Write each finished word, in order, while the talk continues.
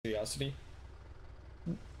curiosity.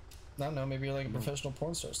 I don't know, maybe you're like a professional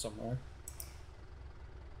porn star somewhere.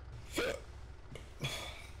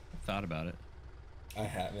 Thought about it. I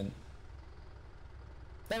haven't.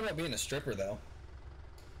 Thought about being a stripper though.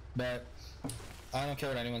 But I don't care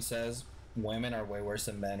what anyone says. Women are way worse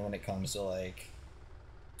than men when it comes to like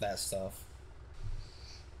that stuff.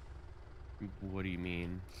 What do you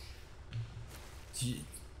mean?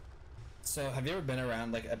 So have you ever been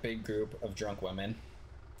around like a big group of drunk women?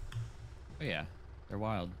 Oh yeah, they're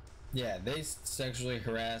wild. Yeah, they sexually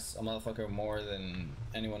harass a motherfucker more than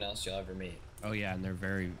anyone else you'll ever meet. Oh yeah, and they're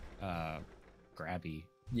very grabby.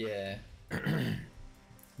 Yeah.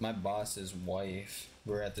 My boss's wife,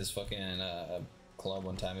 we were at this fucking club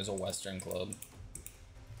one time. It was a Western club.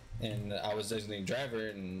 And I was designated driver,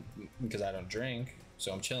 and because I don't drink,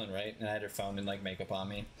 so I'm chilling, right? And I had her phone and like makeup on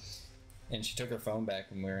me. And she took her phone back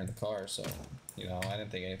when we were in the car, so, you know, I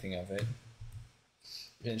didn't think anything of it.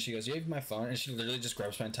 And she goes, "You have my phone?" And she literally just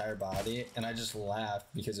grabs my entire body, and I just laughed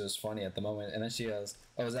because it was funny at the moment. And then she goes,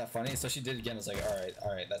 "Oh, is that funny?" So she did it again. I was like,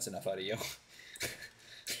 all right, that's enough out of you.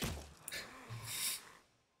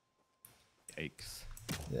 Yikes.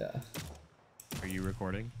 Yeah. Are you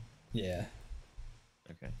recording? Yeah.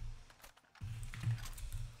 Okay.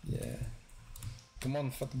 Yeah. Come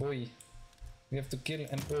on, fat boy. We have to kill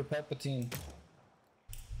Emperor Palpatine.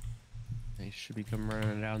 They should be coming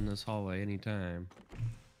running down this hallway anytime.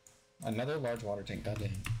 Another large water tank,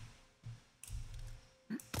 goddamn.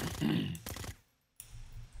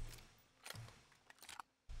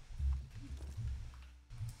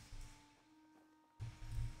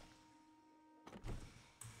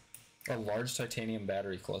 A large titanium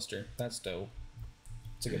battery cluster. That's dope.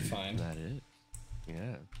 It's a good find. Is that it?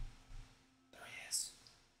 Yeah. There he is.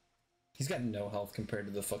 He's got no health compared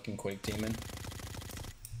to the fucking Quake Demon.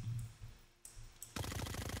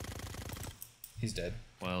 He's dead.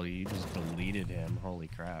 Well, you just deleted him. Holy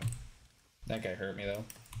crap. That guy hurt me though.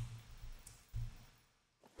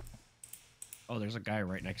 Oh, there's a guy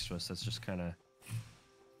right next to us that's just kind of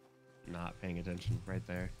not paying attention right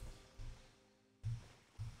there.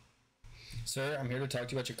 Sir, I'm here to talk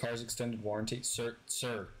to you about your car's extended warranty. Sir,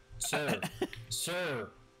 sir,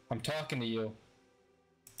 I'm talking to you.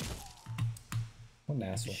 What an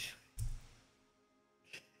asshole.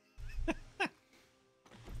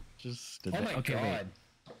 Just Oh my okay, god.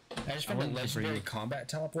 Wait. I just found a legendary bring... combat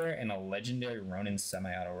teleporter and a legendary Ronin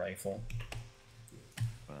semi-auto rifle.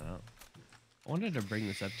 Wow. I wanted to bring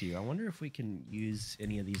this up to you. I wonder if we can use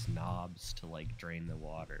any of these knobs to like drain the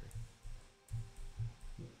water.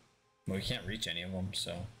 Well, we can't reach any of them,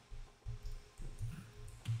 so.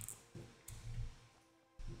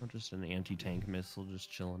 Or just an anti-tank missile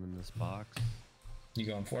just chilling in this box. You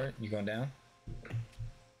going for it? You going down?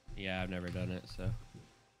 Yeah, I've never done it, so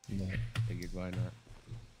No. figured why not.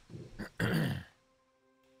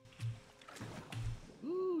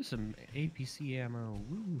 Ooh, some APC ammo.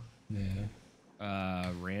 Woo.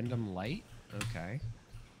 Yeah. Random light. Okay.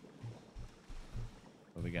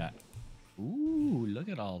 What we got? Ooh, look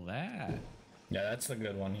at all that. Yeah, that's the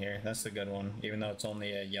good one here. That's the good one. Even though it's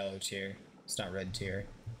only a yellow tier. It's not red tier.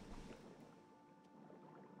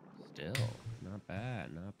 Still, not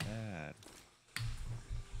bad, not bad.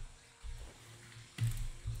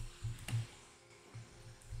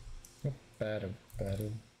 Battle.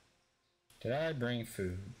 Did I bring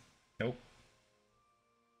food? Nope.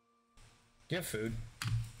 Do you have food?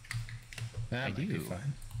 That might be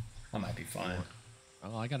fine. I might be fine.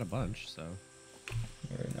 Oh, I got a bunch, so.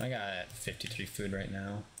 I got 53 food right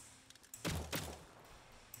now.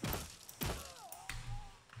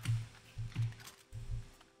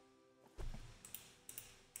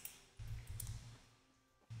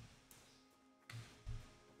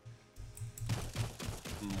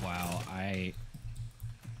 Wow, I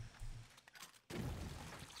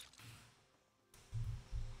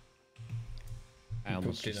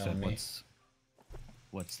almost just said,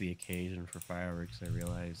 what's the occasion for fireworks? I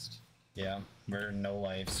realized. Yeah, we're no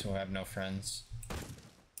lives who have no friends.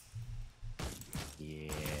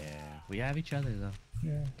 Yeah, we have each other though.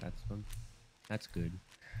 Yeah, that's fun. That's good.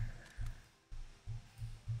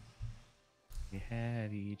 We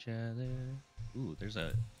have each other. Ooh, there's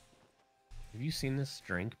a. Have you seen this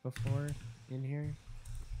drink before in here?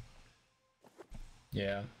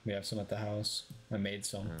 Yeah, we have some at the house. I made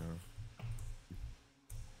some. Oh.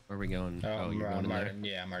 Where are we going? Oh, you're going there?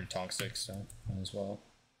 Yeah, I'm already toxic, so might as well.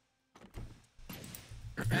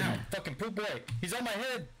 Ow! Fucking poop boy! He's on my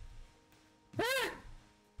head! Ah!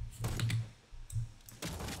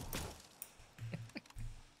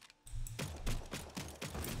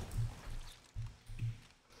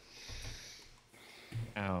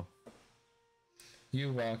 Ow.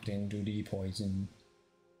 You walked into the poison.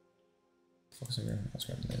 Fuck's I was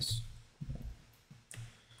grabbing this.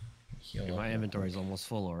 Heal Dude, up my real inventory quick. is almost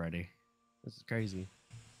full already. This is crazy.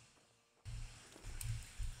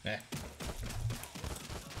 Eh.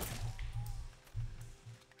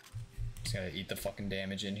 Just gotta eat the fucking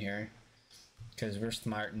damage in here. Because we're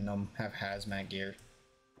smart and have hazmat gear.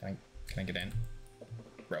 Can I get in?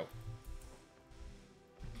 Bro.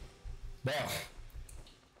 Bro.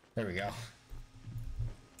 There we go.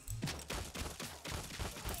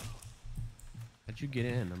 How'd you get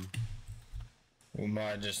in? We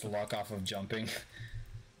might just luck off of jumping.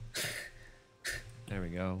 There we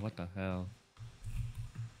go. What the hell?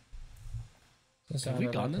 This Have we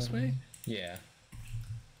sounded gone like this a- way? Yeah.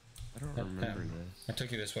 I don't Yeah, remember yeah. this. I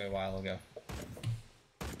took you this way a while ago.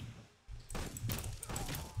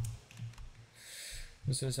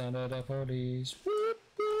 This is under the police. Whoop,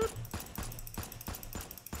 whoop.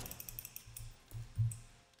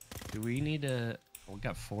 Do we need to... We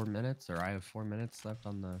got 4 minutes, or I have 4 minutes left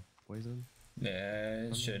on the poison. Yeah,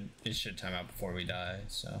 it should time out before we die,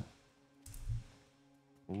 so.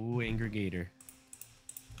 Ooh, Angry Gator.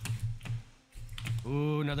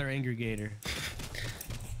 Ooh, another Angry Gator.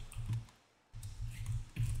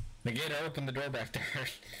 The gator opened the door back there.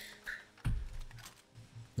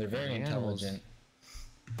 They're very The animals. intelligent.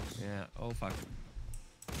 Yeah, oh fuck.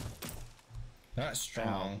 They're not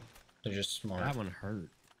strong. They're just smart. That one hurt.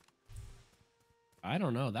 I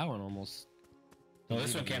don't know, that one almost... Well,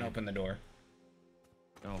 this one can't open the door.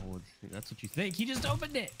 Oh, that's what you think. He just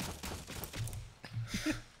opened it!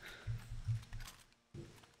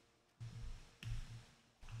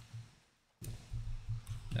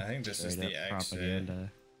 I think this is Straight the up exit.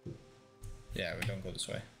 propaganda. Yeah, we don't go this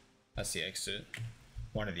way. That's the exit.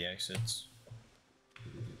 One of the exits.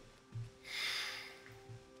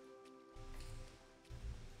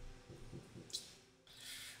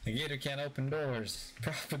 The gator can't open doors.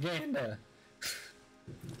 Propaganda.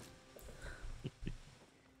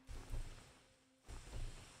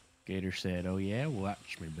 Gator said, oh yeah,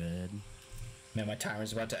 watch me, bud. Man, my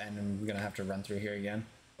timer's about to end and we're gonna have to run through here again.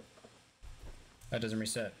 That doesn't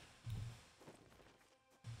reset.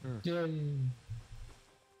 Yay.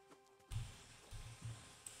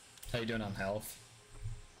 How you doing on health?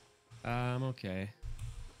 I'm okay.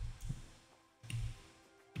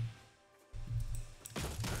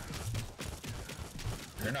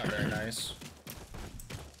 You're not very nice.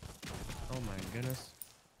 Oh my goodness.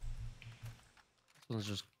 This one's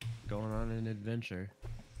just going on an adventure.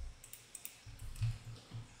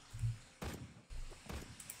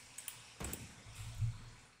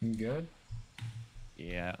 You good?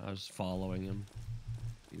 Yeah, I was following him.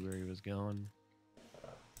 See where he was going.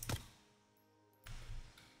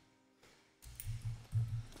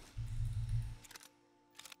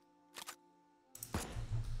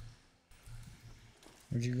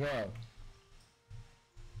 Where'd you go?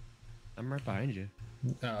 I'm right behind you.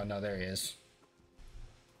 Oh, no, there he is.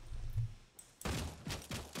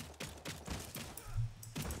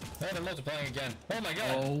 Oh, they're multiplying again. Oh my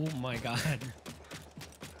god! Oh my god.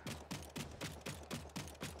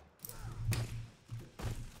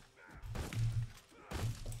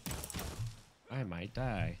 I might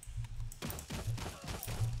die. Oh,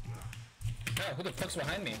 who the fuck's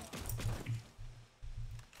behind me?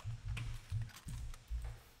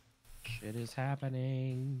 Shit is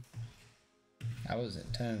happening. That was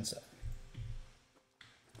intense.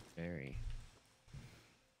 Very.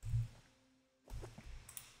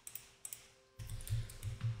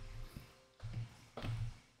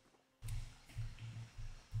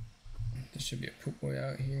 There should be a poop boy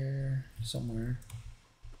out here somewhere.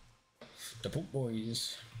 The poop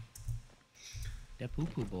boys. The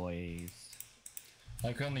poo-poo boys.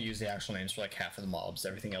 I can only use the actual names for like half of the mobs.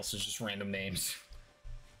 Everything else is just random names.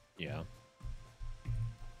 Yeah.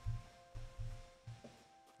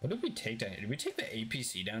 What did we take down here? Did we take the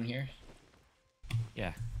APC down here?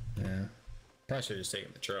 Yeah. Yeah. Probably should have just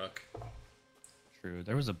taken the truck. True.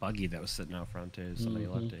 There was a buggy that was sitting out front too. Somebody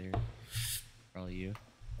left it here. Probably you,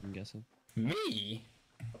 I'm guessing. Me?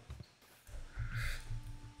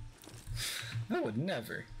 I would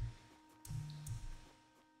never.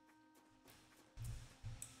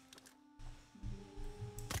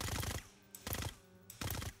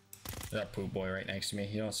 That poop boy right next to me.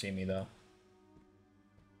 You don't see me though.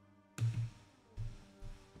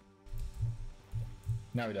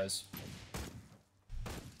 Now he does.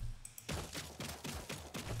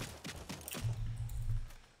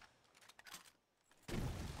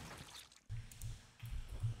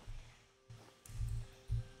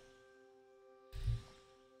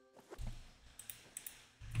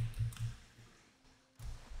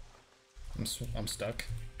 I'm stuck.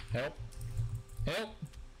 Help! Help!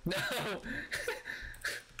 No!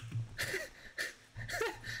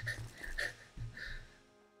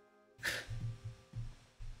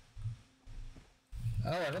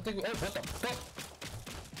 Oh, I don't think. Oh, what the fuck?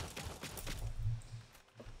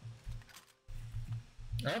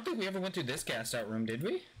 I don't think we ever went through this gassed out room, did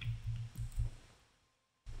we?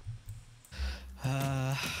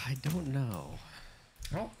 I don't know.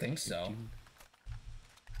 I don't think so.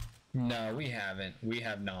 No, we haven't. We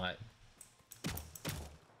have not.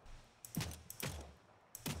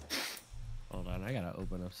 Hold on, I gotta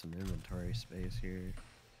open up some inventory space here.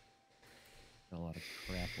 Got a lot of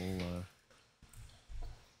crapola.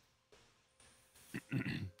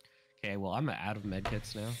 Okay, well, I'm out of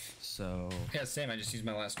medkits now, so... Yeah, same. I just used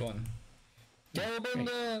my last one.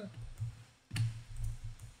 Galabunda!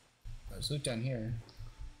 Let's look down here.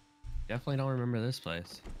 Definitely don't remember this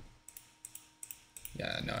place.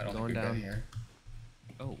 Yeah, no, I don't think Going we've down been here.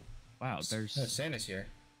 Oh, wow, there's... No, Santa's here.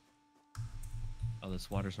 Oh, this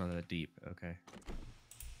water's not that deep. Okay.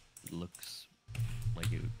 It looks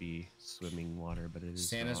like it would be swimming water, but it is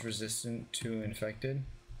Santa's not. resistant to infected.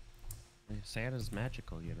 Santa's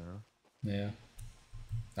magical, you know? Yeah.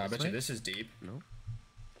 I This bet you way? this is deep. No?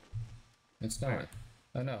 It's not. Where?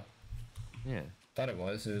 Oh no. Yeah. Thought it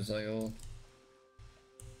was. It was like a little.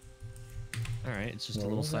 Alright, it's just a What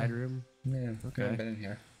little was side that? room. Yeah. Okay. I haven't been in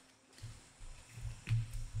here.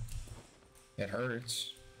 It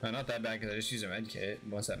hurts. Not that bad because I just use a med kit.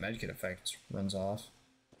 Once that med kit effect runs off.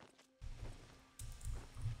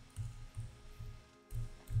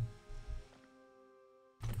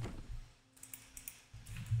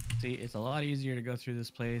 See, it's a lot easier to go through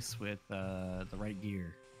this place with the right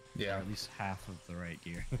gear. Or Yeah. at least half of the right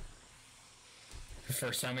gear. The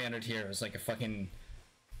first time we entered here, it was like a fucking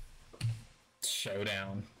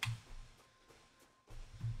showdown.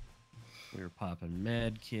 We were popping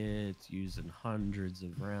med kits, using hundreds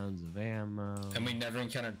of rounds of ammo. And we never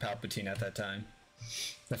encountered Palpatine at that time.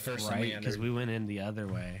 The first time we Right, because entered. we went in the other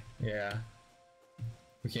way. Yeah.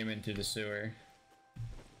 We came in through the sewer.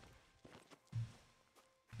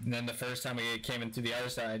 And then the first time we came in through the other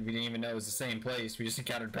side, we didn't even know it was the same place. We just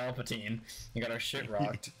encountered Palpatine and got our shit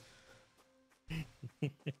rocked.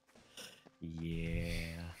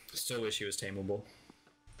 Yeah. Still wish he was tameable.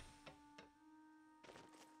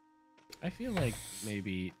 I feel like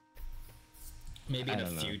maybe Maybe I in a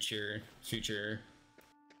don't know. future.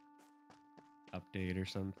 update or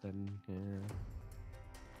something. Yeah.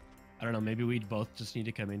 I don't know. Maybe we'd both just need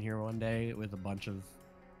to come in here one day with a bunch of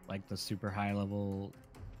like the super high level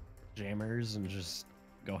jammers and just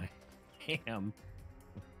go ham.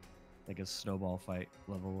 Like a snowball fight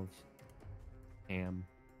level of ham.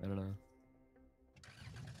 I don't know.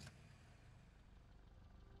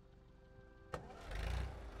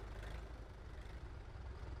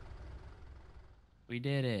 We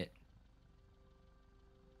did it.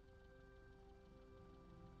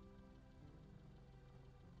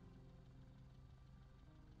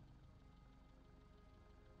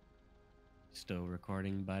 Still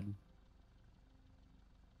recording, bud?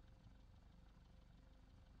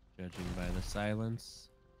 Judging by the silence,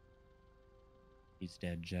 he's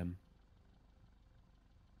dead, Jem.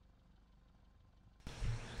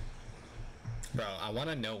 Bro, I want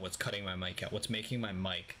to know what's cutting my mic out. What's making my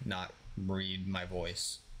mic not read my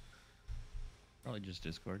voice? Probably just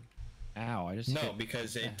Discord. Ow, I just No, hit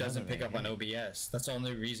because the it hell doesn't did pick I up on hit? OBS. That's the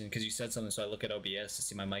only reason, because you said something, so I look at OBS to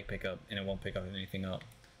see my mic pick up, and it won't pick up anything up.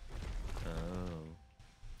 Oh.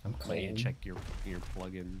 I'm Well, you cold. check your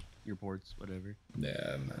plug-in, your ports, whatever.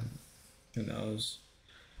 Yeah, man. Who knows?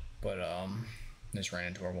 But, just ran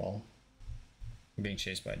into our wall. I'm being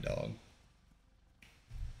chased by a dog.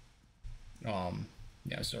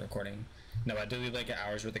 Yeah, I'm still recording. No, I deleted like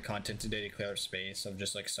hours worth of content today to clear out space of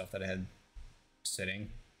just like stuff that I had sitting.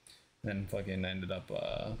 Then fucking ended up,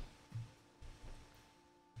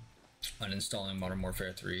 uninstalling Modern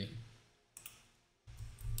Warfare 3.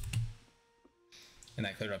 And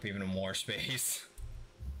that cleared up even more space.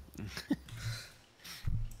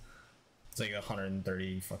 It's like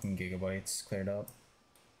 130 fucking gigabytes cleared up.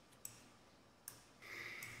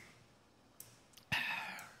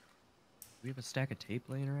 We have a stack of tape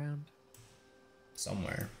laying around.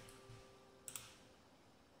 Somewhere.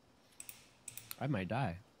 I might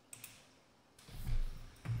die.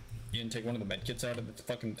 You didn't take one of the med kits out of the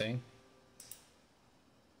fucking thing?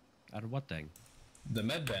 Out of what thing? The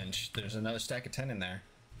med bench. There's another stack of 10 in there.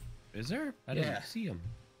 Is there? I Yeah. didn't see him.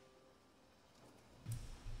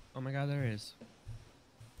 Oh my god, there is.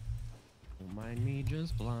 Don't mind me,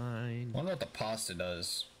 just blind. I wonder what the pasta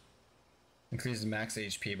does. Increases max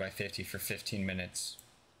HP by 50 for 15 minutes.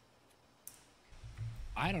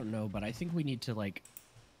 I don't know, but I think we need to like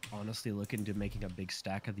honestly look into making a big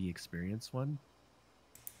stack of the experience one.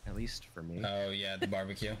 At least for me. Oh yeah, the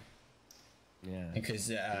barbecue. Yeah.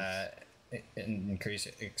 Because increase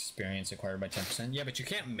experience acquired by 10%. Yeah, but you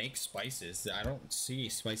can't make spices. I don't see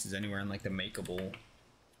spices anywhere in like the makeable.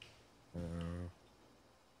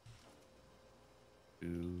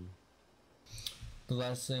 Ooh. The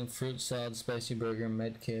last thing: fruit salad, spicy burger,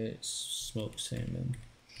 medkit, smoked salmon.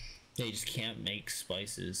 Yeah, you just can't make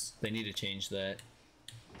spices. They need to change that.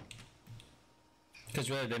 Because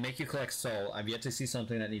really, they make you collect salt. I've yet to see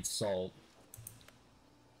something that needs salt.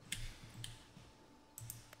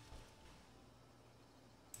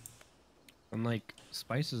 And like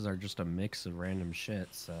spices are just a mix of random shit,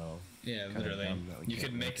 so yeah, literally. You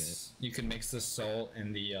could mix the salt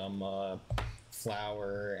and the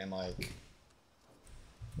flour and like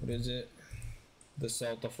what is it? The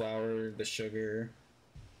salt, the flour, the sugar,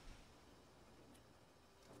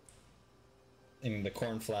 and the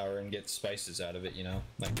corn flour, and get spices out of it. You know,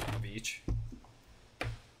 like one of each.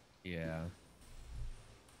 Yeah.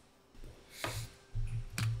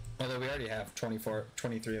 Although we already have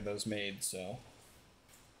 23 of those made, so.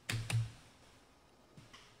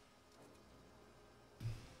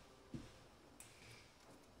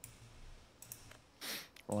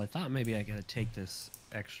 Well, I thought maybe I could take this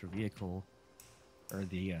extra vehicle or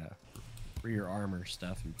the rear armor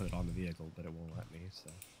stuff and put it on the vehicle, but it won't let me,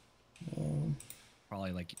 so.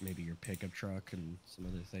 Probably like maybe your pickup truck and some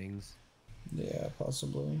other things. Yeah,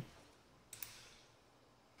 possibly.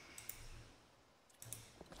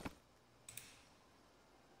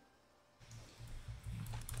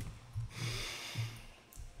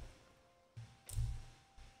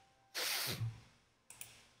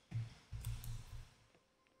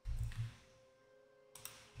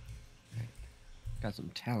 Got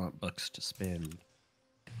some talent bucks to spend.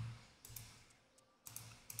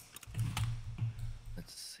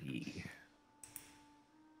 Let's see.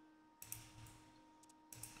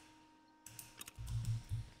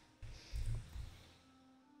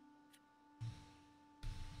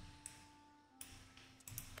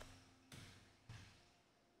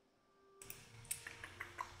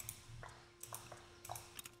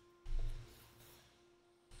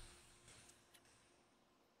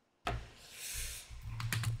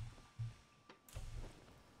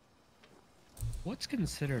 What's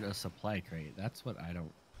considered a supply crate? That's what I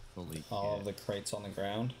don't fully All get. of the crates on the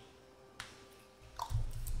ground.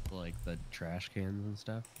 Like the trash cans and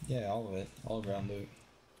stuff? Yeah, all of it. All ground loot.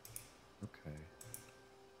 Okay.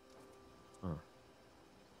 Huh.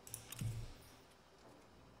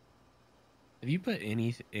 Have you put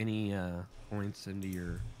any points into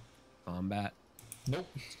your combat? Nope.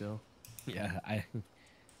 Still? Yeah, I'm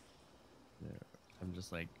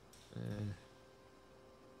just like,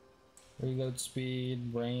 Reload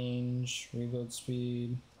speed, range, reload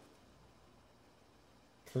speed.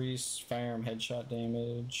 Increase firearm headshot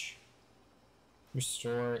damage.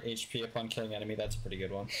 Restore HP upon killing enemy. That's a pretty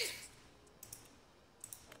good one.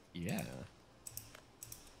 yeah.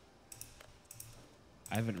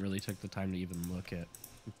 I haven't really took the time to even look at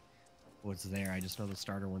what's there. I just know the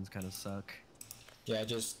starter ones kind of suck. Yeah,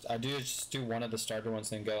 I do one of the starter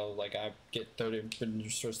ones, then go like I get 30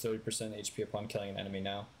 restores 30% HP upon killing an enemy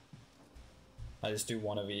now. I just do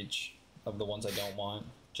one of each of the ones I don't want,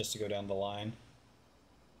 just to go down the line.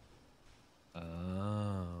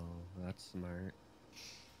 Oh, that's smart.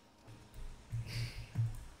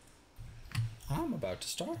 I'm about to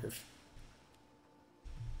starve.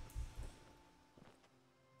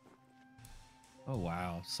 Oh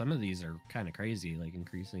wow, some of these are kind of crazy, like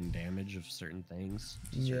increasing damage of certain things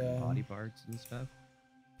to certain body parts and stuff.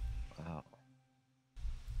 Wow.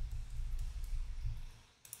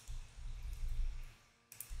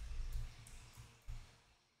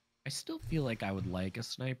 I still feel like I would like a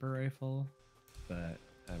sniper rifle, but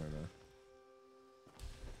I don't know.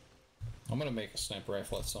 I'm gonna make a sniper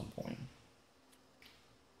rifle at some point.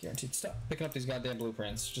 Guaranteed. Stop picking up these goddamn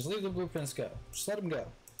blueprints. Just leave the blueprints go. Just let them go.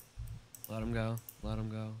 Let them go. Let them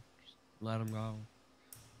go. Just let them go.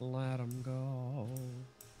 Let them go.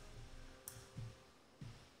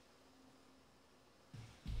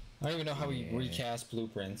 I don't even know how we recast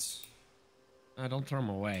blueprints. Don't throw them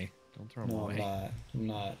away. Don't throw them away. I'm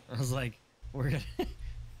not. I was like, we're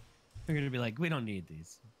gonna be like, we don't need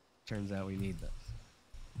these. Turns out we need this.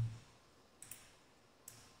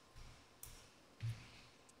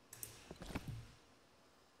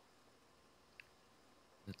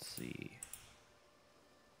 Let's see.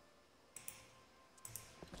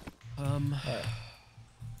 Alright.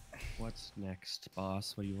 What's next,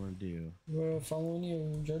 boss? What do you want to do? We're following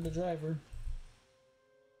you. You're the driver.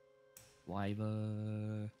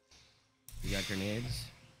 Saliva. You got grenades?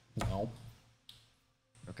 No.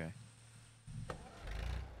 Okay.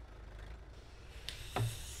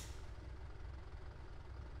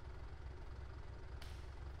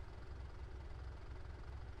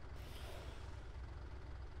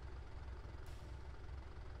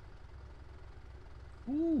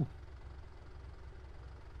 Ooh.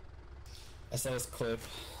 I saw this clip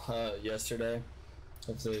yesterday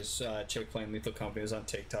of this chick playing Lethal Company. It was on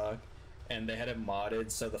TikTok, and they had it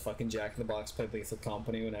modded so the fucking Jack in the Box played Lethal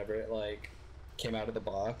Company whenever it like came out of the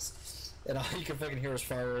box, and all you could fucking hear was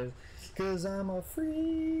fire, "Cause I'm a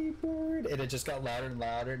free bird," and it just got louder and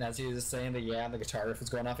louder. And as he was saying the and the guitar riff was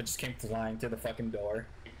going off, it just came flying through the fucking door.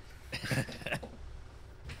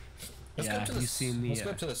 Let's Yeah, go up to the, you've seen the. let's go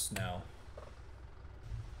up to the snow.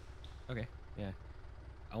 Okay, yeah.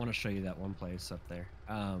 I want to show you that one place up there.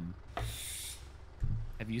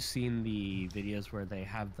 Have you seen the videos where they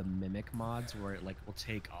have the mimic mods where it like will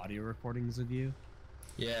take audio recordings of you?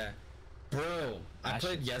 Yeah, bro. I That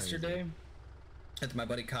played shit's yesterday crazy. with my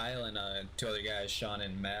buddy Kyle and two other guys, Sean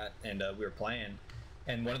and Matt, and we were playing.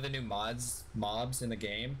 And one of the new mobs in the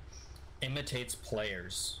game, imitates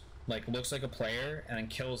players. Like looks like a player and then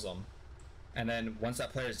kills them. And then once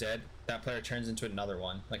that player's dead, that player turns into another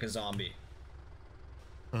one, like a zombie.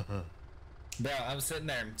 Bro, I was sitting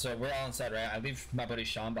there, so we're all inside, right? I leave my buddy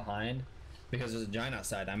Sean behind because there's a giant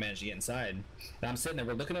outside. I managed to get inside. And I'm sitting there,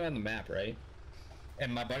 we're looking around the map, right?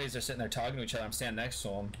 And my buddies are sitting there talking to each other. I'm standing next to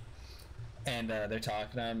them, and they're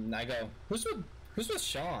talking. And I go, who's with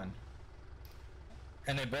Sean?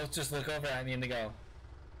 And they both just look over at me and they go,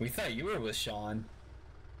 we thought you were with Sean.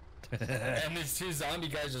 And these two zombie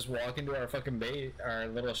guys just walk into our fucking base, our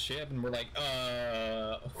little ship, and we're like,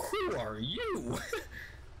 who are you?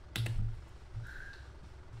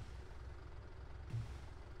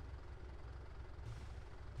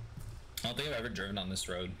 I don't think I've ever driven on this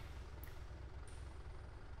road.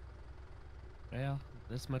 Well,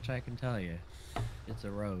 this much I can tell you. It's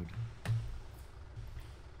a road.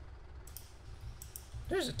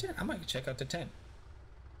 There's a tent. I might check out the tent.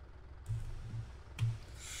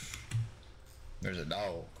 There's a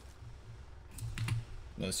dog.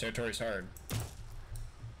 No, this territory's hard.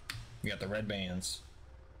 We got the red bands.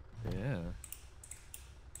 Yeah.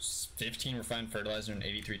 15 refined fertilizer and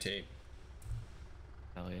 83 tape.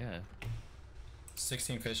 Hell yeah.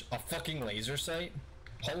 16 fish. A fucking laser sight?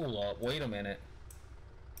 Hold up. Wait a minute.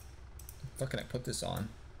 What can I put this on?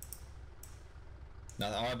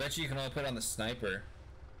 Now, I bet you can only put it on the sniper.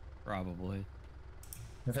 Probably.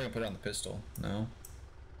 What if I can put it on the pistol? No.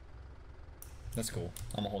 That's cool.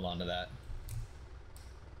 I'm gonna hold on to that.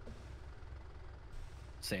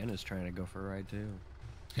 Santa's trying to go for a ride too.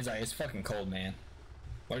 He's like, it's fucking cold, man.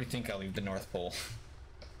 Why do you think I leave the North Pole?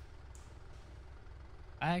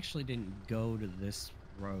 I actually didn't go to this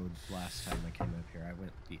road last time I came up here. I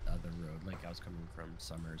went the other road, like I was coming from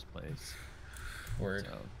Summer's place. Word.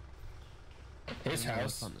 So, His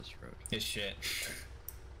house on this road. is shit.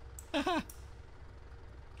 Yeah.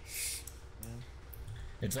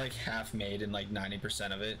 It's like half made and like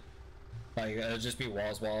 90% of it. Like it'll just be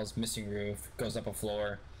walls, missing roof, goes up a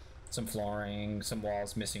floor, some flooring, some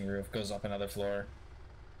walls, missing roof, goes up another floor.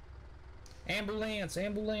 Ambulance!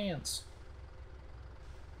 Ambulance!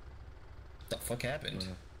 What the fuck happened?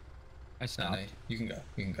 I stopped. No, you can go.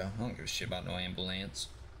 You can go. I don't give a shit about no ambulance.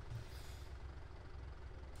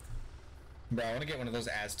 Bro, I want to get one of those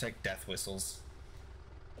Aztec death whistles.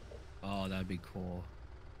 Oh, that'd be cool.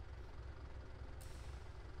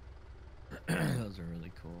 Those are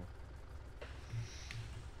really cool.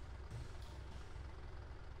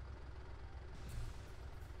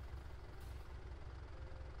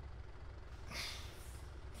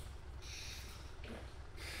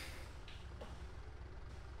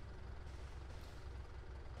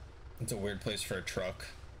 It's a weird place for a truck.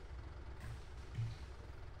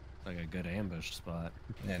 Like a good ambush spot.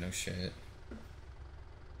 Yeah, no shit.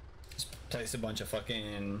 Just place a bunch of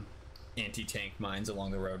fucking anti-tank mines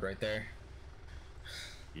along the road right there.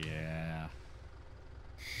 Yeah.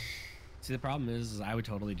 See, the problem is I would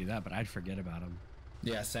totally do that, but I'd forget about them.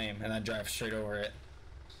 Yeah, same. And I'd drive straight over it.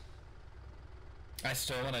 I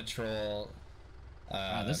still want to troll.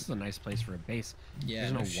 Wow, this is a nice place for a base. Yeah,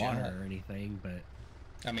 there's no no water shit. or anything, but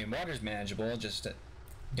I mean, water's manageable. Just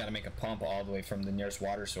got to make a pump all the way from the nearest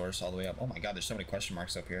water source all the way up. Oh my god, there's so many question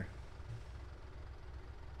marks up here.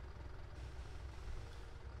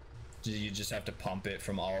 You just have to pump it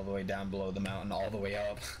from all the way down below the mountain all the way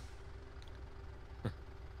up.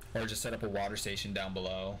 Or just set up a water station down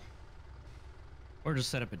below. or just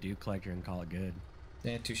set up a dew collector and call it good.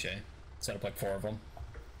 Yeah, touche. Set up like 4 of them.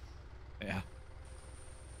 Yeah.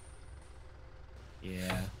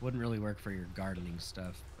 Yeah, wouldn't really work for your gardening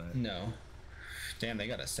stuff, but No. Damn, they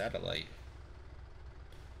got a satellite.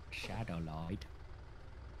 shadow light.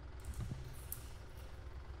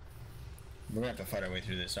 We're gonna have to fight our way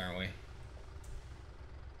through this, aren't we?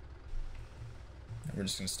 We're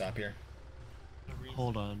just gonna stop here.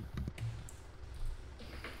 Hold on.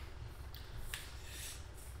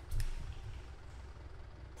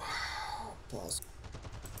 Pause.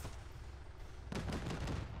 I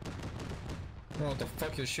don't know what the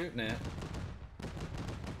fuck you're shooting at.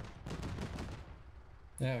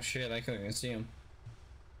 Oh shit, I couldn't even see him.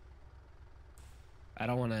 I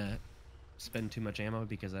don't want to spend too much ammo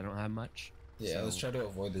because I don't have much. Yeah, so, let's try to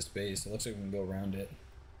avoid this base. It looks like we can go around it.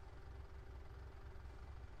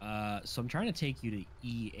 So I'm trying to take you to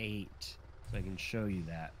E8 so I can show you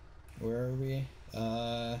that. Where are we?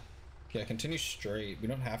 Yeah, continue straight. We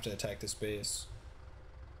don't have to attack this base.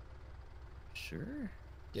 Sure.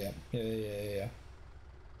 Yeah. Yeah,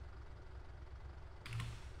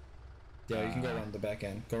 you can go around the back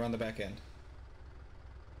end. Go around the back end.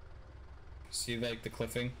 See, like, the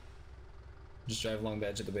cliffing? Just drive along the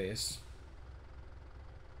edge of the base.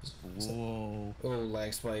 Whoa. Oh,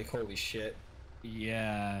 lag spike. Holy shit.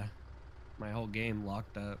 Yeah. My whole game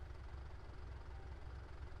locked up.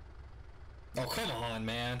 Oh, come on,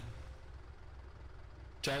 man.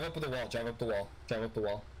 Drive up the wall. Drive up the wall. Drive up the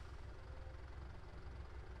wall.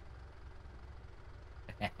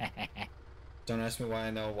 Don't ask me why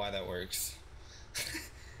I know why that works.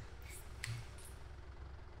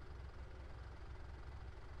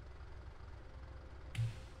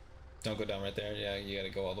 Don't go down right there. Yeah, you gotta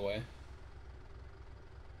go all the way.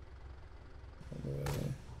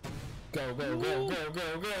 Go, go, go, go,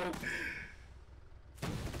 go, go!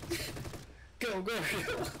 Go, go,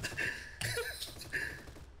 go!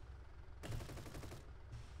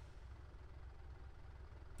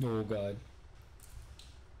 Oh god.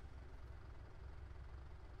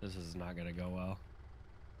 This is not gonna go well.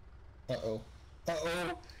 Uh-oh.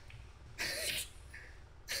 Uh-oh!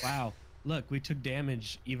 Wow. Look, we took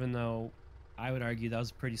damage even though I would argue that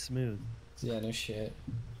was pretty smooth. Yeah, no shit.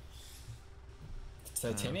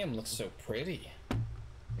 Titanium looks so pretty.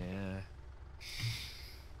 Yeah.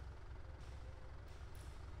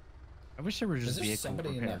 I wish there were just vehicle somebody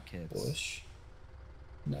in repair that kits. bush?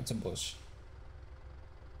 No, it's a bush.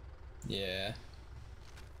 Yeah.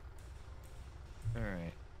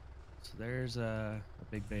 Alright. So there's a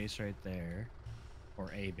big base right there.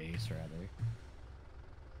 Or a base, rather.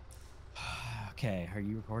 Okay, are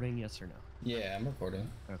you recording? Yes or no? Yeah, I'm recording.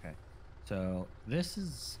 Okay. So this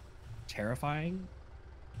is terrifying.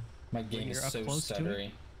 My game is so close to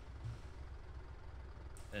stuttery.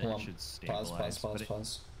 It Hold on. should stabilize.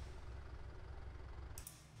 Pause.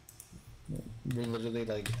 We're literally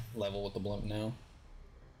like level with the blimp now.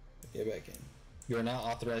 Get back in. You are not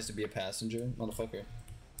authorized to be a passenger, motherfucker.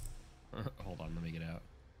 Hold on, let me get out.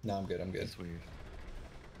 No, I'm good. I'm good. It's weird.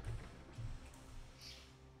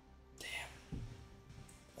 Damn.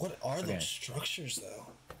 What are those structures though?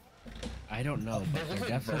 I don't know, but They look they're like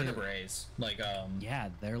definitely vertebraes. Like yeah,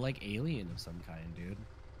 they're like alien of some kind, dude.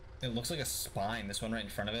 it looks like a spine. This one right in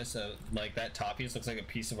front of us, like that top piece looks like a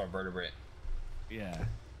piece of a vertebrate. Yeah.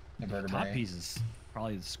 A The vertebrae. top piece is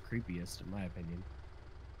probably the creepiest in my opinion.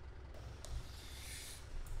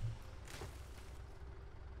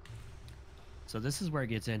 So this is where it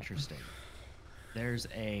gets interesting. There's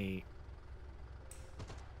a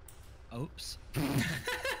oops.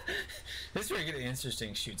 This is where you get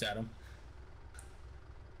interesting. Shoots at him.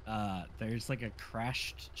 There's like a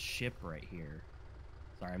crashed ship right here.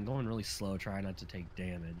 Sorry, I'm going really slow, trying not to take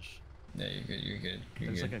damage. Yeah, you're good. You're good.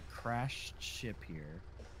 There's like a crashed ship here.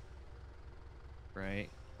 Right?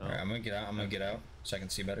 Oh. Alright, I'm gonna get out. I'm gonna get out so I can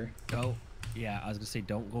see better. Oh, yeah, I was gonna say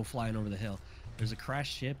don't go flying over the hill. There's a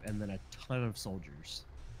crashed ship and then a ton of soldiers.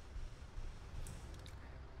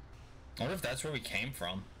 I wonder if that's where we came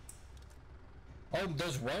from. Oh,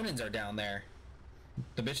 those Ronins are down there.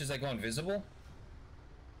 The bitches that go invisible?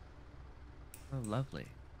 Oh, lovely.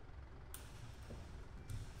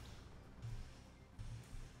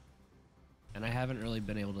 And I haven't really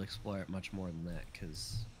been able to explore it much more than that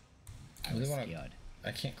because I was scared.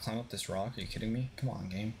 I can't climb up this rock. Are you kidding me? Come on,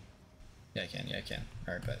 game. Yeah, I can. Yeah, I can.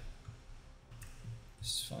 Alright, bet.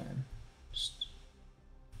 It's fine.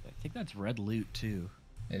 I think that's red loot too.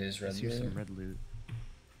 It is red Here's loot. some red loot.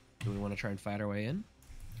 Do we want to try and fight our way in?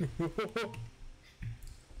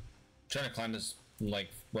 Trying to climb this like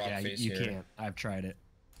rock Yeah, face you here. can't. I've tried it.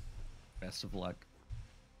 Best of luck.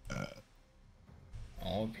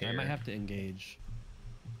 All up here. I might have to engage.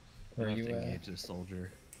 Where I are have you to at? engage this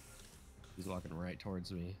soldier. He's walking right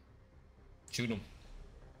towards me. Shoot him.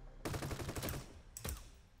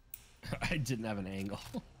 I didn't have an angle.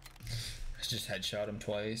 I just headshot him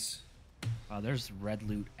twice. Wow, there's red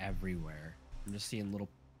loot everywhere. I'm just seeing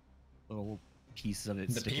little pieces of it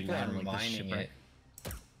The sticking people out are of like the mining shipwreck.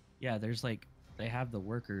 it. Yeah, there's like they have the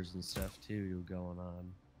workers and stuff too going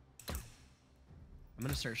on. I'm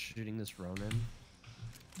gonna start shooting this Ronin.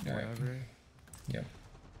 All right. Whatever. Yep.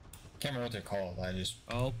 Can't remember what they're called. I just.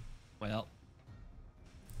 Oh, well.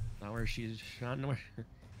 Not where she's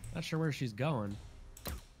not sure where she's going.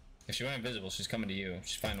 If she went invisible, she's coming to you.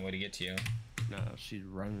 She's finding a way to get to you. No, she's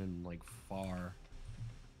running like far.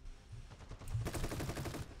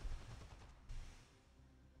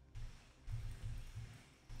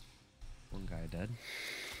 One guy dead.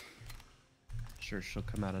 Sure, she'll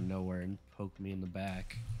come out of nowhere and poke me in the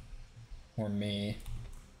back. Or me.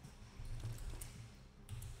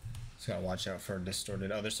 Just gotta watch out for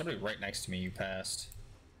distorted. Oh, there's somebody right next to me. You passed.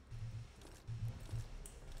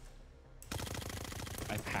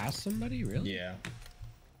 I passed somebody? Really? Yeah.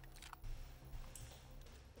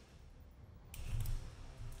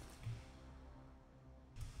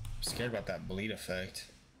 I'm scared about that bleed effect.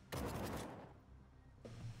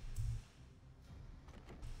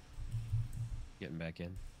 Getting back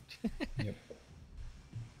in. Yep.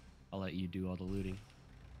 I'll let you do all the looting.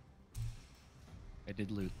 I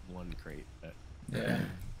did loot one crate, but Yeah.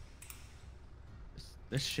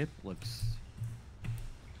 this ship looks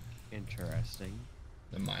interesting.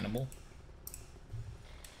 The mineable.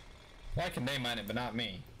 Why can they mine it but not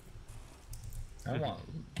me? I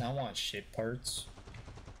want shit parts.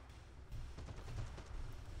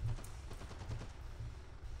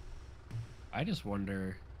 I just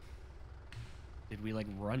wonder, did we like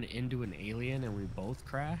run into an alien and we both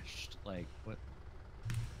crashed? Like what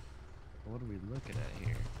are we looking at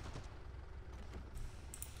here?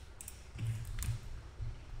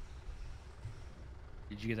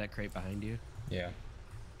 Did you get that crate behind you? Yeah.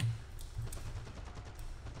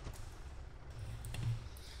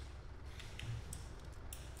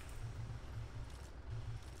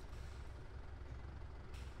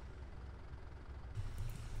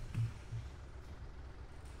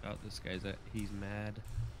 Oh, this guy's he's mad.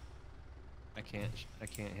 I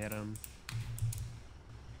can't hit him.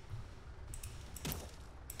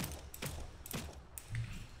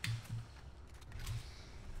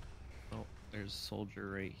 Oh, there's a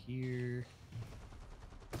soldier right here.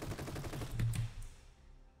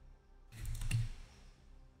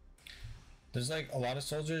 There's like a lot of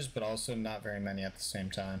soldiers, but also not very many at the same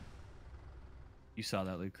time. You saw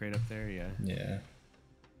that loot crate up there, yeah. Yeah.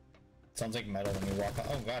 Sounds like metal when you walk on.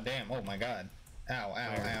 Oh god damn! Oh my god! Ow! Ow!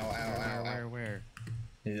 Ow! Ow! Ow! Where?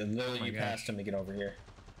 Literally, Oh you gosh. passed him to get over here.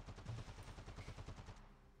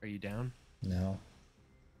 Are you down? No.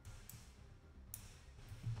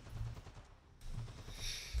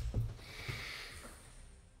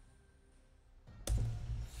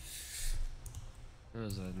 There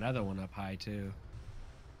was another one up high too.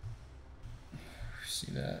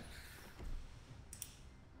 See that?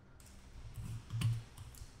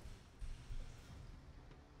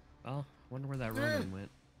 Well, wonder where that Ronin went.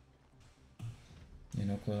 Yeah,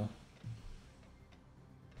 no clue.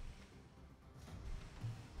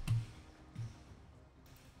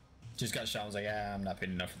 Just got shot. I was like, ah, I'm not paid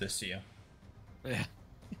enough for this. See ya. Yeah.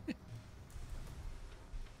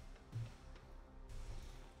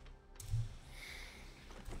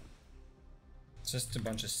 It's just a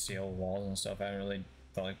bunch of steel walls and stuff. I haven't really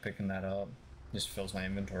felt like picking that up. Just fills my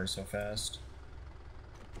inventory so fast.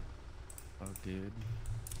 Oh, dude.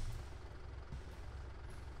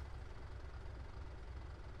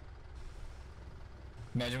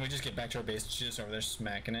 Imagine we just get back to our base, she's just over there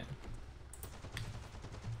smacking it.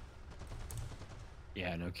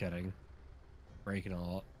 Yeah, no kidding. Breaking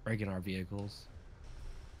our vehicles.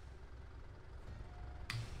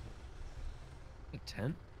 A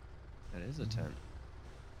tent? That is a tent.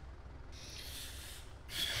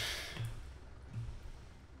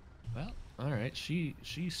 Well, all right. She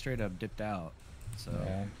straight up dipped out. So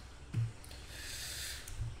Yeah.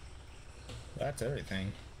 That's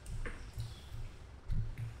everything.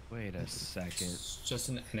 wait a second. It's just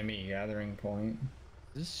an enemy gathering point.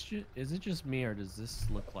 Is it just me or does this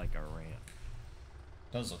look like a ramp?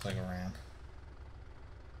 Does look like a ramp.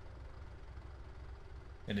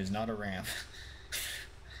 It is not a ramp.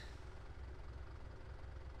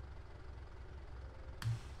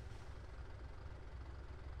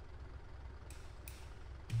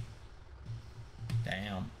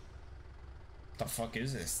 Damn. The fuck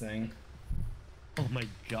is this thing? Oh my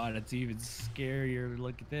god, it's even scarier.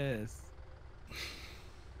 Look at this.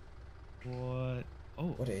 What? Oh,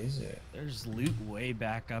 What is it? there's loot way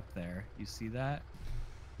back up there. You see that?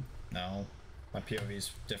 No. My POV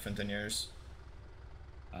is different than yours.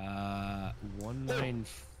 19.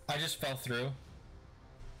 I just fell through.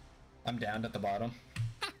 I'm down at the bottom.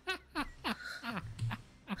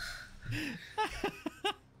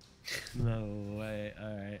 No way.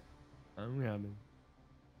 Alright. I'm coming.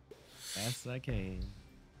 Fast as I can.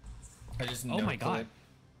 I just Oh my god.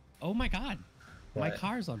 Oh my god. What? My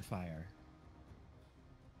car's on fire.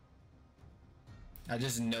 I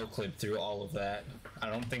just no-clipped through all of that. I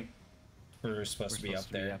don't think we're supposed to be up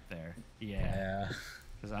there. Yeah.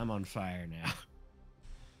 Because I'm on fire now.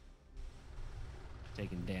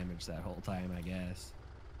 Taking damage that whole time, I guess.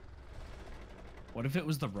 What if it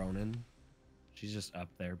was the Ronin? She's just up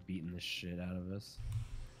there beating the shit out of us.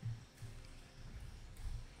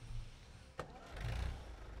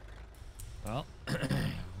 Well,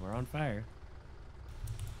 we're on fire.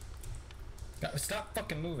 Stop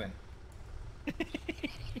fucking moving.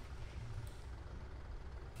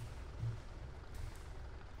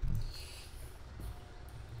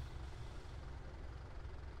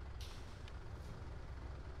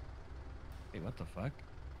 Hey, what the fuck?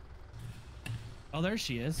 Oh, there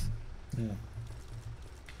she is. Yeah.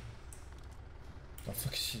 What the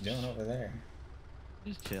fuck is she doing over there?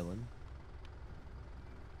 Just chilling.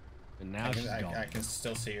 And now she's gone. I can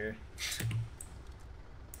still see her.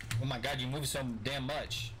 Oh my god, you move so damn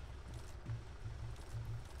much.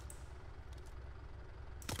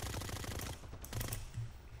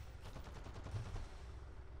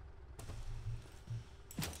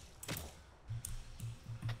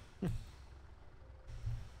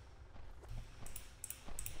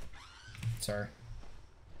 Sorry.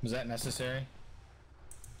 Was that necessary?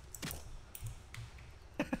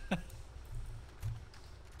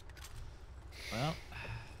 Well,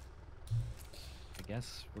 I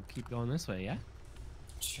guess we'll keep going this way, yeah?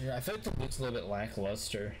 Sure, I feel like the loot's a little bit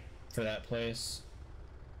lackluster for that place.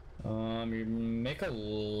 You make a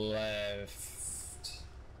left.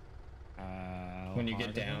 When you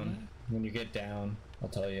get down. When you get down, I'll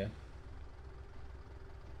tell you.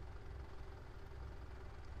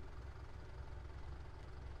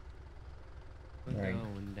 Alright,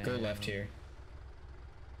 go left here.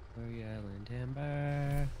 We're yelling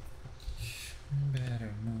timber.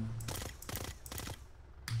 Better know.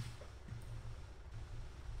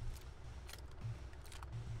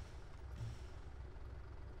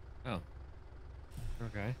 Oh.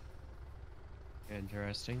 Okay.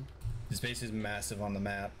 Interesting. This base is massive on the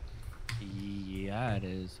map. Yeah, it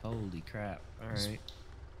is. Holy crap. Alright.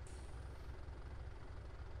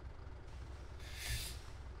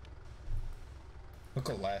 We'll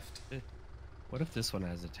go left. What if this one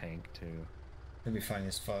has a tank too? It'd be funny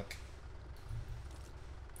as fuck.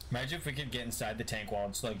 Imagine if we could get inside the tank while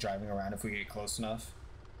it's like driving around if we get close enough.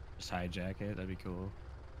 Just hijack it, that'd be cool.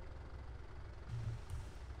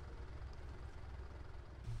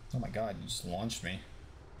 Oh my god, you just launched me.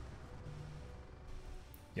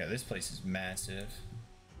 Yeah, this place is massive.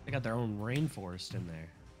 They got their own rainforest in there.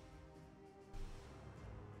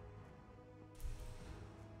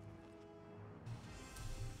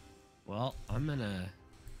 Well, I'm gonna...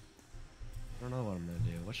 I don't know what I'm gonna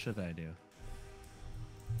do. What should I do?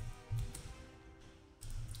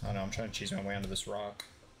 I don't know, I'm trying to cheese my way onto this rock.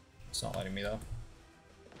 It's not letting me though.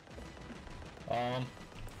 Oh,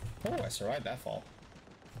 I survived that fall.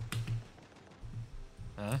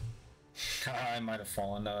 Huh? I might have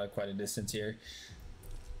fallen quite a distance here.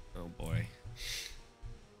 Oh boy.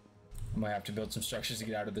 I might have to build some structures to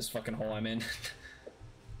get out of this fucking hole I'm in.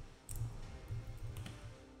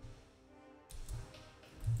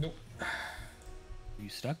 Nope. Are you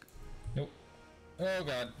stuck? Nope. Oh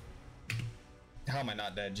god. How am I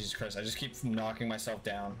not dead? Jesus Christ, I just keep knocking myself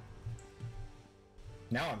down.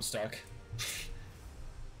 Now I'm stuck.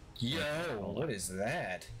 Yo, what is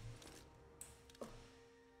that?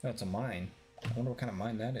 That's a mine. I wonder what kind of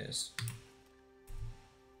mine that is.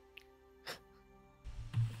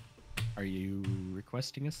 Are you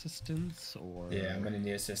requesting assistance or? Yeah, I'm gonna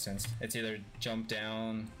need assistance. It's either jump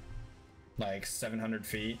down like 700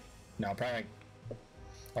 feet. No, probably like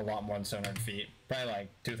a lot more than 700 feet. Probably like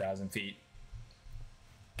 2,000 feet.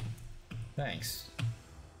 Thanks.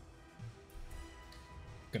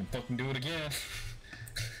 Gonna fucking do it again.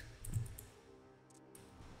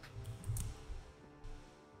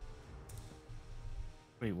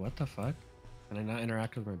 Wait, what the fuck? Can I not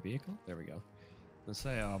interact with my vehicle? There we go. Let's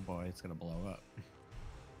say, oh boy, it's gonna blow up.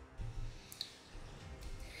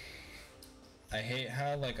 I hate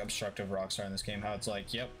how like obstructive rocks are in this game. How it's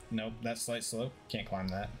like, yep, nope, that slight slope, can't climb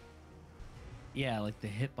that. Yeah, like the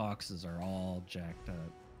hitboxes are all jacked up.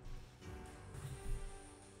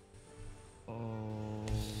 Oh,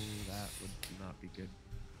 that would not be good.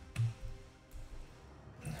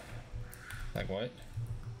 Like what?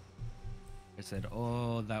 I said,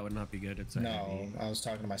 oh, that would not be good. It's a No, heavy. I was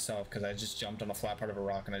talking to myself because I just jumped on a flat part of a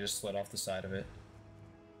rock and I just slid off the side of it.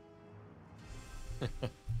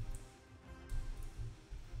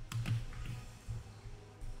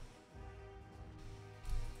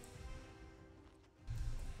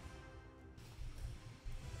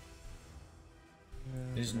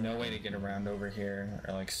 There's no way to get around over here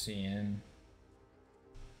or like see in.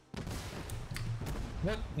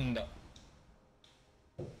 What? No.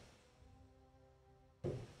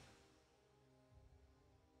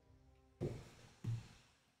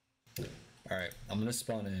 Alright, I'm gonna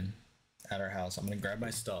spawn in at our house. I'm gonna grab my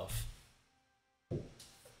stuff.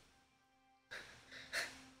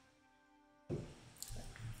 And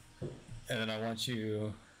then I want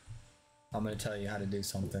you... I'm gonna tell you how to do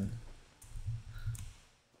something.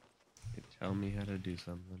 Tell me how to do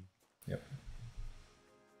something. Yep.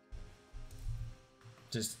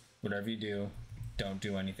 Just whatever you do, don't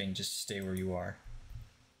do anything. Just stay where you are.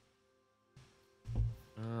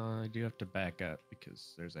 I do have to back up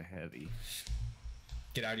because there's a heavy.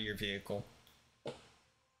 Get out of your vehicle.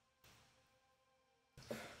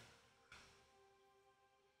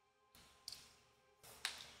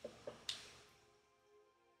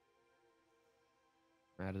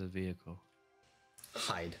 Out of the vehicle.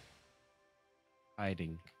 Hide.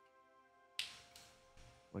 Hiding.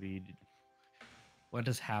 What do you do? What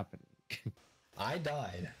is happening? I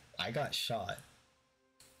died. I got shot.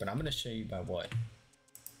 But I'm gonna show you by what.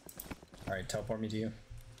 Alright, teleport me to you.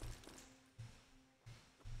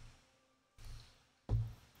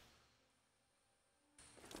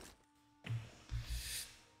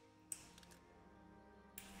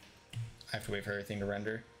 I have to wait for everything to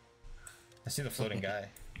render. I see the floating guy.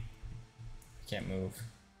 I can't move.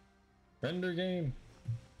 Render game!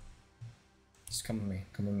 Just come with me,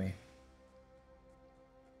 come with me.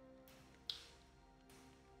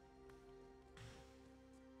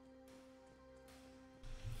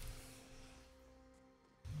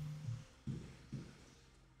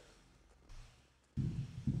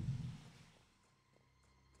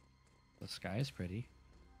 The sky is pretty.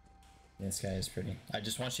 This guy is pretty. I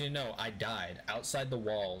just want you to know, I died outside the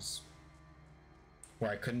walls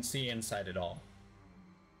where I couldn't see inside at all.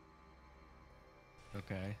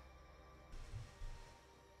 Okay.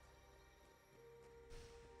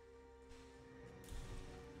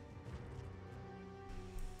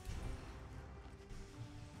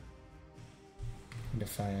 To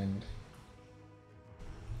find...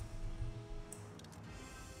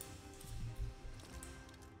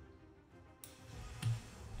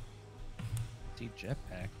 See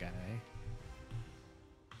jetpack guy.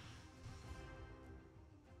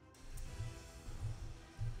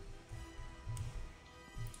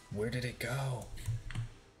 Where did it go?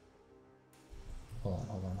 Hold on,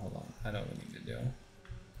 hold on, hold on. I know what we need to do.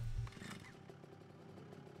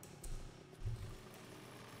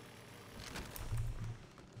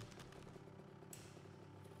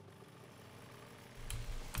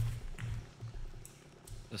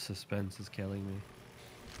 The suspense is killing me.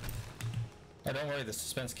 Oh, don't worry, the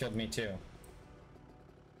suspense killed me too.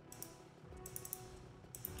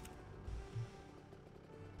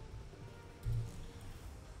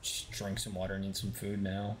 Just drink some water, need some food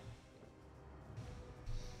now.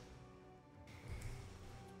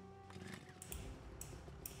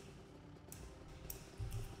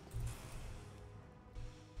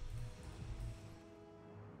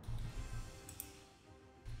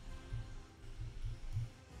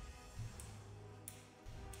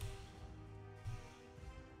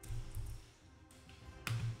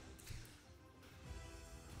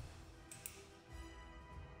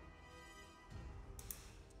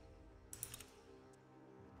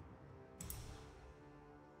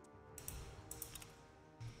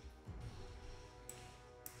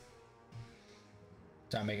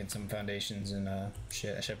 Start making some foundations and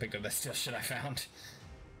shit. I should have picked up that steel shit I found.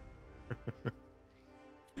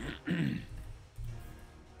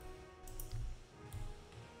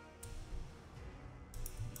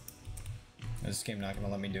 This game not gonna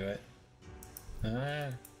let me do it.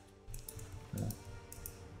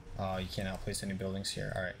 Oh, you can't outplace any buildings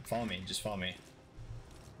here. Alright, follow me, just follow me.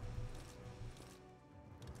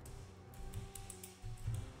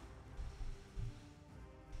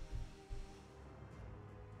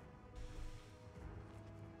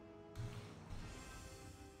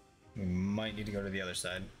 We might need to go to the other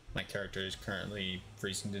side. My character is currently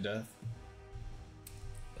freezing to death.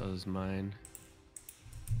 That was mine.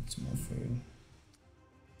 Need some more food.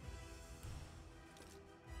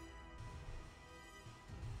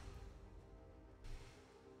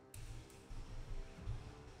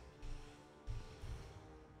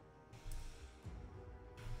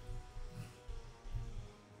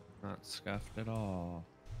 Not scuffed at all.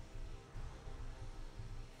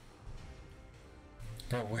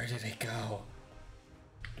 Bro, where did it go?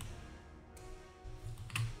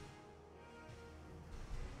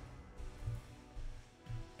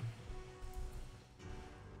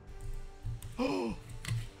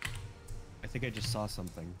 I think I just saw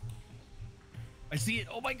something. I see it.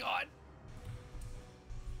 Oh my god.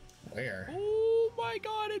 Where? Oh my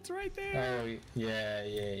god, it's right there. Oh,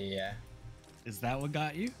 yeah. Is that what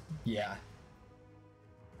got you? Yeah.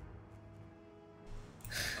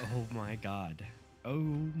 Oh my god. Oh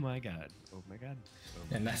my god. Oh my god. Oh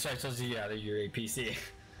my And that's why I told you to get out of your APC.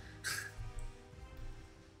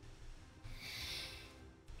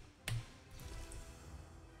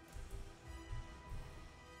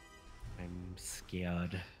 I'm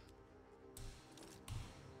scared.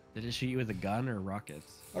 Did it shoot you with a gun or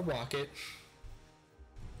rockets? A rocket.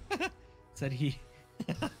 Said he.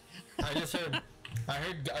 I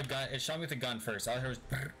heard a gun. It shot me with a gun first. All I heard was,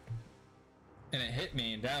 and it hit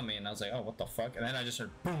me and downed me, and I was like, oh, what the fuck? And then I just heard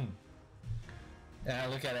boom. And I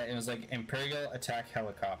look at it, and it was like Imperial attack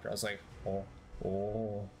helicopter. I was like, oh.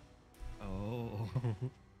 Oh.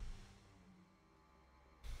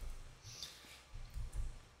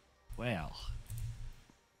 Well.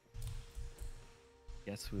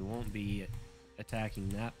 Guess we won't be attacking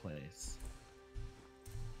that place.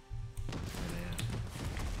 For now.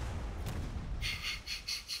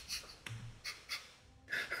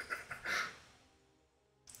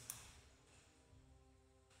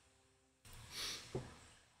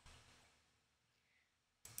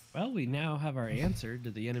 Well, we now have our answer.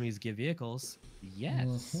 Do the enemies give vehicles?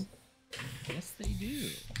 Yes. Mm-hmm. Yes, they do.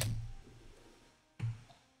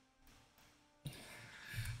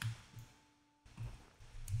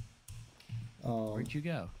 Where'd you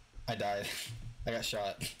go? I died. I got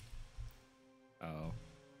shot. Oh.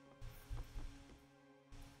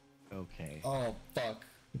 Okay. Oh, fuck.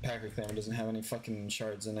 The Packer Clamor doesn't have any fucking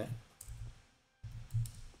shards in it.